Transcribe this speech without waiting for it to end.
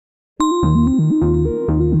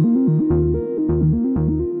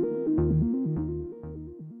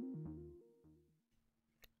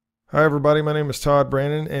Hi everybody, my name is Todd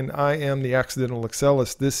Brandon and I am the Accidental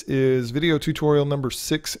Excellist. This is video tutorial number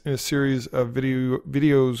 6 in a series of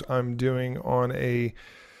videos I'm doing on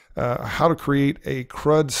how to create a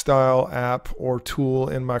CRUD style app or tool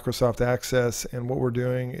in Microsoft Access. And what we're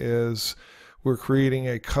doing is we're creating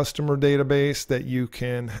a customer database that you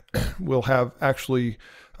can will have actually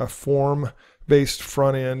a form based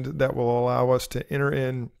front end that will allow us to enter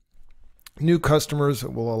in new customers.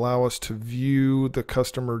 It will allow us to view the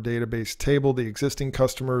customer database table, the existing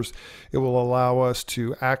customers. It will allow us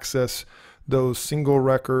to access those single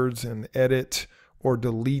records and edit or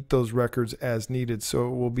delete those records as needed. So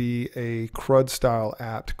it will be a CRUD style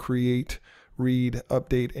app to create, read,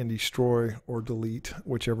 update, and destroy or delete,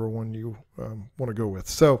 whichever one you want to go with.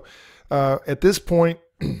 So at this point,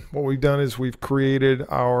 what we've done is we've created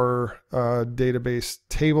our database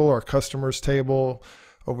table, our customers table.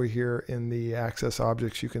 Over here in the Access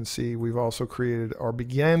objects, you can see we've also created or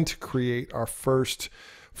began to create our first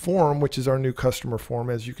form, which is our new customer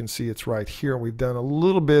form. As you can see, it's right here. We've done a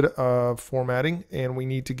little bit of formatting and we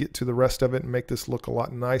need to get to the rest of it and make this look a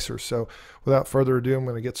lot nicer. So without further ado, I'm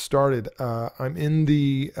going to get started. I'm in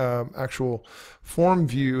the actual form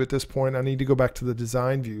view at this point. I need to go back to the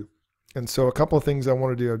design view. And so a couple of things I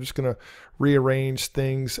want to do. I'm just going to rearrange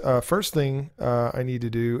things. First thing I need to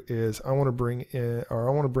do is I want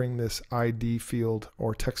to bring this ID field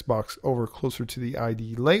or text box over closer to the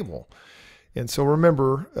ID label. And so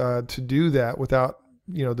remember to do that without,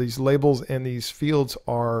 these labels and these fields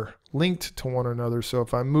are linked to one another. So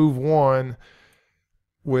if I move one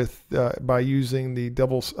with by using the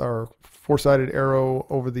double or four-sided arrow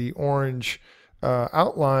over the orange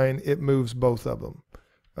outline, it moves both of them.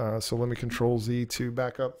 So let me Control Z to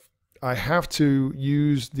back up. I have to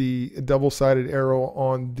use the double-sided arrow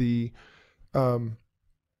on the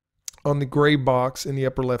gray box in the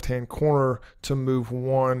upper left-hand corner to move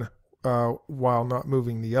one while not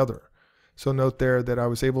moving the other. So note there that I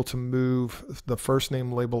was able to move the first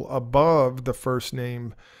name label above the first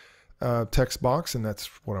name text box, and that's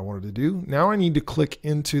what I wanted to do. Now I need to click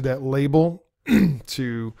into that label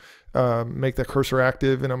to make the cursor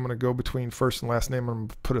active, and I'm going to go between first and last name. I'm going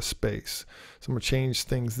to put a space. So I'm going to change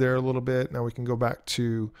things there a little bit. Now we can go back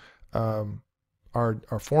to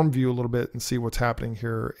our form view a little bit and see what's happening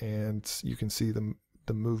here, and you can see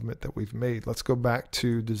the movement that we've made. Let's go back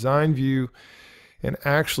to design view, and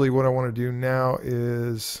actually what I want to do now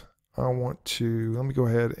is let me go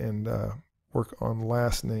ahead and work on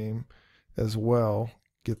last name as well,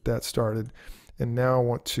 get that started. And now I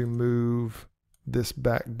want to move this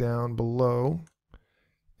back down below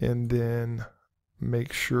and then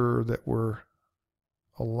make sure that we're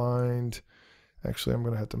aligned. Actually, I'm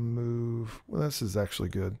going to have to move. Well, this is actually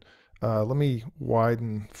good. Let me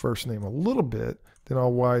widen first name a little bit, then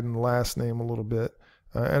I'll widen last name a little bit.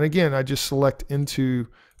 And again, I just select into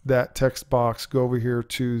that text box, go over here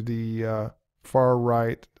to the far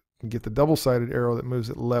right and get the double-sided arrow that moves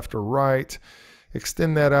it left or right.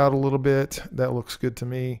 Extend that out a little bit. That looks good to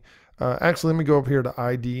me. Actually, let me go up here to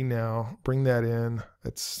ID now, bring that in.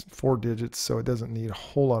 It's 4 digits, so it doesn't need a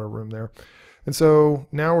whole lot of room there. And so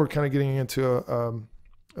now we're kind of getting into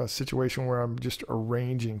a situation where I'm just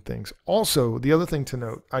arranging things. Also, the other thing to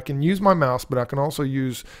note, I can use my mouse, but I can also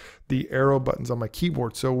use the arrow buttons on my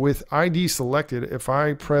keyboard. So with ID selected, if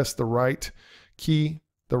I press the right key,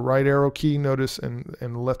 the right arrow key, notice, and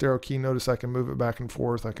the left arrow key, notice I can move it back and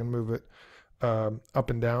forth. I can move it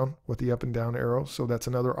up and down with the up and down arrow. So that's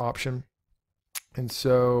another option. And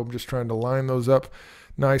so I'm just trying to line those up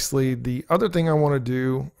nicely. The other thing I want to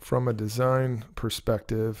do from a design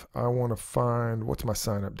perspective, I want to find what's my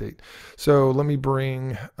sign up date. So let me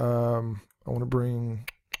bring, I want to bring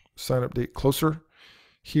sign up date closer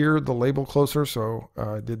here, the label closer. So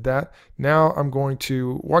I did that. Now I'm going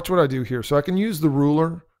to watch what I do here. So I can use the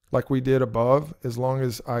ruler like we did above, as long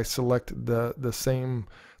as I select the same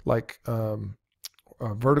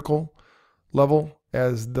vertical level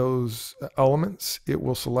as those elements, it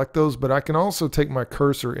will select those. But I can also take my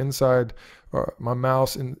cursor inside my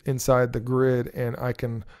mouse inside the grid, and I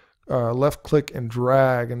can left click and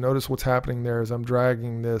drag, and notice what's happening there as I'm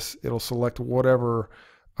dragging this, it'll select whatever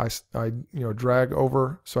I drag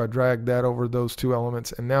over. So I drag that over those two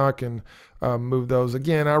elements, and now I can move those.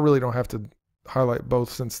 Again, I really don't have to highlight both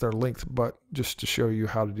since they're linked, but just to show you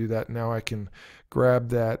how to do that. Now I can grab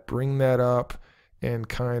that, bring that up, and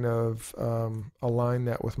kind of align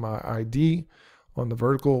that with my ID on the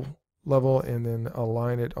vertical level, and then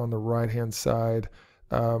align it on the right hand side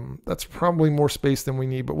That's probably more space than we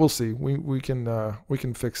need, but we'll see. We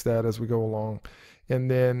can fix that as we go along. And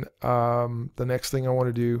then the next thing I want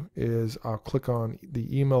to do is I'll click on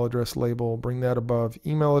the email address label, bring that above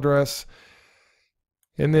email address.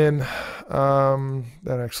 And then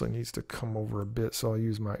that actually needs to come over a bit, so I'll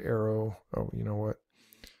use my arrow. Oh, you know what?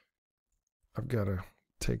 I've got to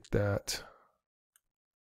take that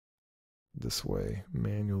this way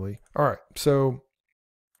manually. All right, so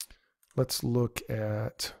let's look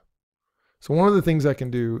at, so one of the things I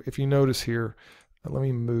can do, if you notice here, let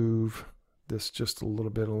me move this just a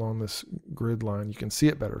little bit along this grid line. You can see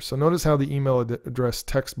it better. So notice how the email address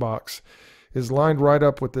text box is lined right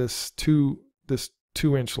up with this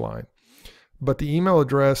 2-inch line, but the email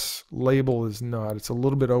address label is not. It's a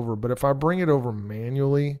little bit over, but if I bring it over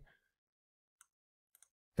manually,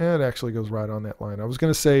 it actually goes right on that line. I was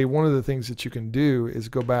going to say one of the things that you can do is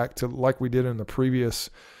go back to like we did in the previous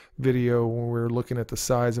video when we were looking at the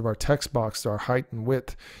size of our text box, our height and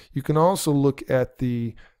width. You can also look at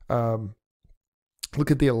the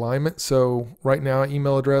alignment. So right now,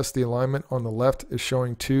 email address, the alignment on the left is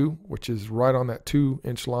showing 2, which is right on that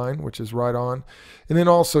 2-inch line, which is right on. And then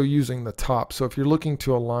also using the top. So if you're looking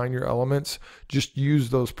to align your elements, just use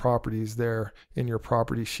those properties there in your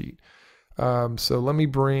property sheet. So let me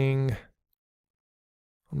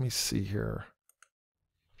see here.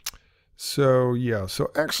 So yeah, so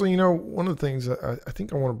actually, you know, one of the things I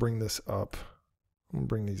think I want to bring this up. I'm going to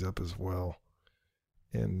bring these up as well.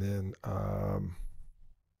 And then I'll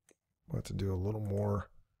have to do a little more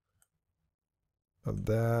of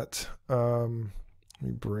that. Let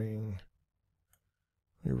me bring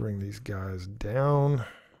these guys down. I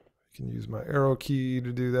can use my arrow key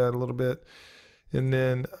to do that a little bit. And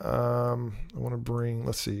then I want to bring,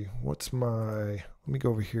 let's see, let me go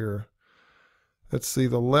over here. Let's see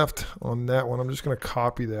the left on that one. I'm just going to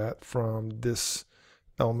copy that from this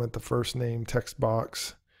element, the first name text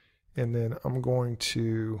box. And then I'm going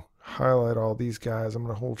to highlight all these guys. I'm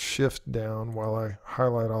going to hold shift down while I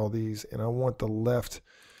highlight all these. And I want the left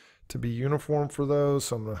to be uniform for those.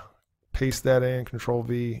 So I'm going to paste that in, Control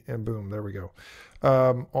V, and boom, there we go.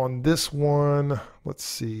 On this one, let's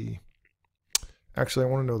see. Actually, I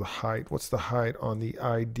want to know the height. What's the height on the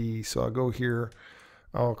ID? So I'll go here.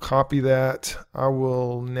 I'll copy that. I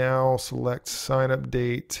will now select sign up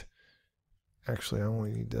date. Actually, I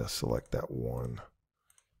only need to select that one.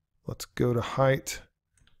 Let's go to height,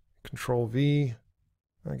 Control V.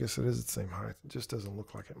 I guess it is the same height. It just doesn't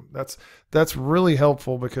look like it. That's really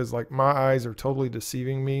helpful because like my eyes are totally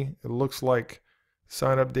deceiving me. It looks like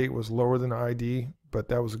sign up date was lower than ID, but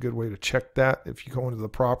that was a good way to check that if you go into the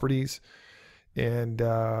properties. And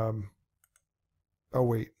oh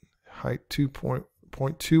wait, height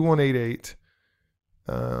 2.2188.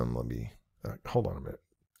 Let me hold on a minute.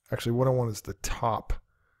 Actually, what I want is the top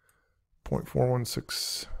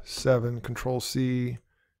 0.4167. Control C.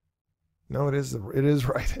 No, it is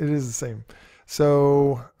right. It is the same.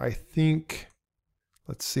 So I think,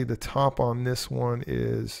 let's see, the top on this one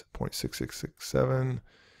is 0.6667.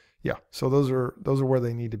 Yeah, so those are where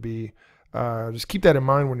they need to be. Just keep that in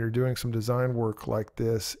mind when you're doing some design work like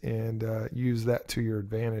this, and use that to your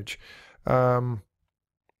advantage. Let's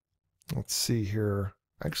see here.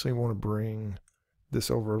 I actually want to bring this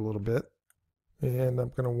over a little bit, and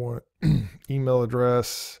I'm going to want email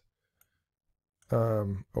address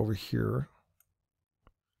over here.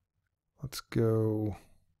 Let's go.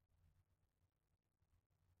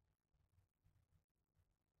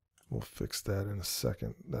 We'll fix that in a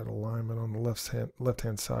second, that alignment on the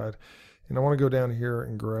left-hand side. And I want to go down here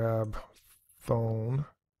and grab phone.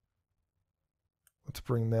 Let's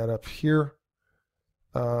bring that up here.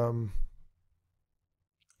 Yeah.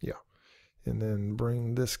 And then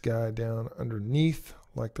bring this guy down underneath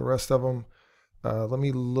like the rest of them. Let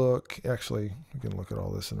me look. Actually, we can look at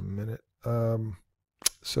all this in a minute.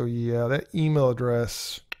 So yeah, that email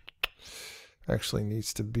address actually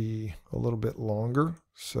needs to be a little bit longer.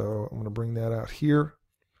 So I'm going to bring that out here.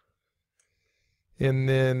 And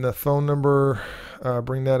then the phone number,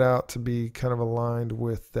 bring that out to be kind of aligned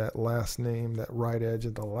with that last name, that right edge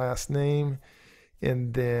of the last name.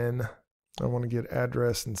 And then I want to get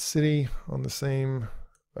address and city on the same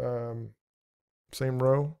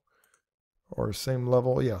row or same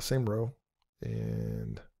level. Yeah, same row.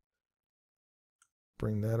 And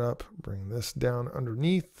bring that up, bring this down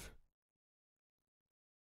underneath.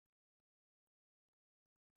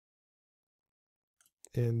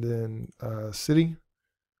 And then city,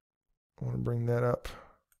 I want to bring that up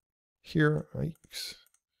here. Yikes.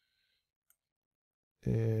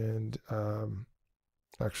 And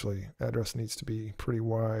actually, address needs to be pretty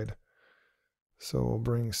wide. So we'll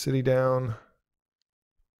bring city down.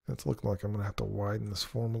 It's looking like I'm going to have to widen this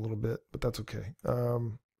form a little bit, but that's okay.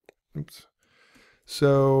 Oops.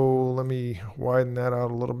 So let me widen that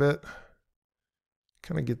out a little bit.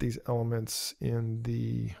 Kind of get these elements in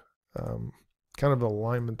the kind of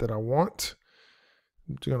alignment that I want.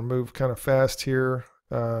 I'm going to move kind of fast here.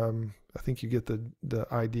 I think you get the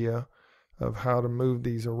idea of how to move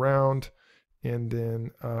these around, and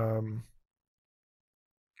then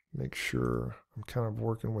make sure I'm kind of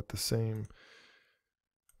working with the same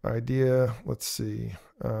idea. Let's see.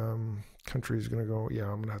 Country is going to go, yeah,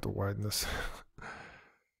 I'm going to have to widen this.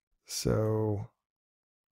 So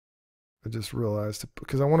I just realized,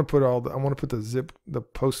 because I want to put I want to put the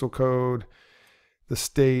postal code, the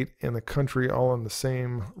state, and the country all in the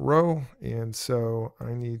same row, and so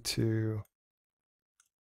I need to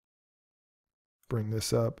bring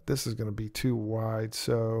this up. This is going to be too wide,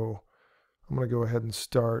 so I'm going to go ahead and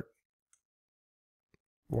start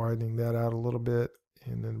widening that out a little bit,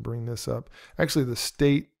 and then bring this up. Actually, the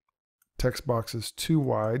state text box is too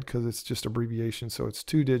wide because it's just abbreviation, so it's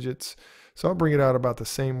 2 digits. So I'll bring it out about the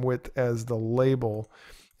same width as the label,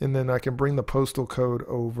 and then I can bring the postal code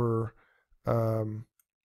over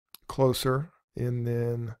closer, and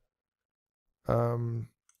then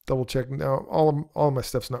double check. Now all of my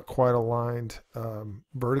stuff's not quite aligned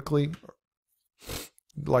vertically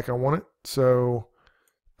like I want it, so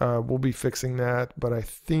we'll be fixing that, but I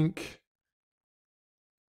think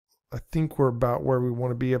we're about where we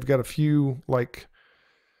want to be. I've got a few like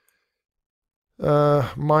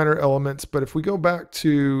minor elements, but if we go back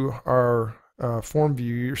to our form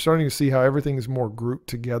view, you're starting to see how everything is more grouped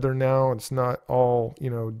together now. It's not all, you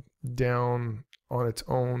know, down on its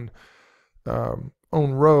own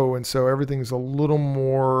row, and so everything's a little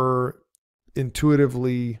more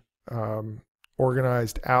intuitively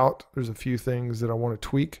organized out. There's a few things that I want to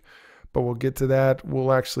tweak, but we'll get to that.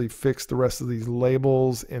 We'll actually fix the rest of these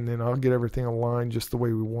labels, and then I'll get everything aligned just the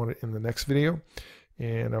way we want it in the next video.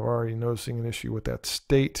 And I'm already noticing an issue with that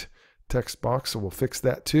state text box, so we'll fix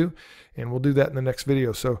that too, and we'll do that in the next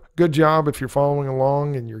video. So good job if you're following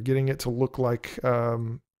along and you're getting it to look like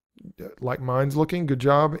mine's looking. Good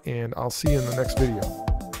job, and I'll see you in the next video.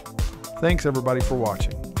 Thanks everybody for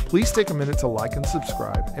watching. Please take a minute to like and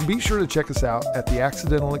subscribe, and be sure to check us out at